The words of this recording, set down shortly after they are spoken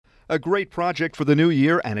A great project for the new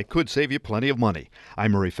year, and it could save you plenty of money.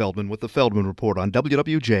 I'm Murray Feldman with the Feldman Report on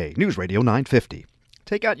WWJ News Radio 950.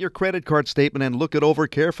 Take out your credit card statement and look it over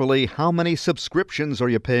carefully. How many subscriptions are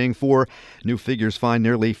you paying for? New figures find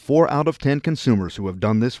nearly 4 out of 10 consumers who have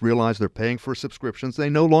done this realize they're paying for subscriptions they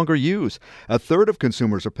no longer use. A third of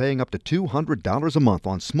consumers are paying up to $200 a month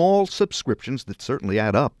on small subscriptions that certainly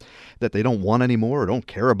add up, that they don't want anymore or don't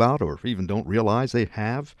care about or even don't realize they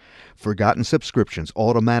have. Forgotten subscriptions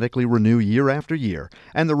automatically renew year after year,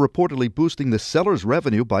 and they're reportedly boosting the seller's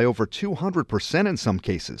revenue by over 200% in some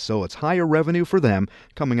cases, so it's higher revenue for them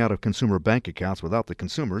coming out of consumer bank accounts without the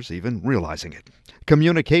consumers even realizing it.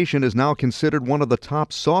 Communication is now considered one of the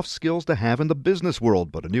top soft skills to have in the business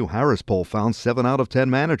world, but a new Harris poll found 7 out of 10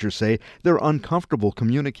 managers say they're uncomfortable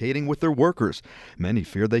communicating with their workers. Many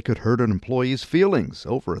fear they could hurt an employee's feelings.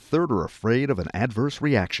 Over a third are afraid of an adverse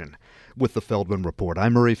reaction. With the Feldman Report,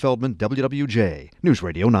 I'm Murray Feldman, WWJ News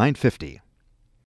Radio 950.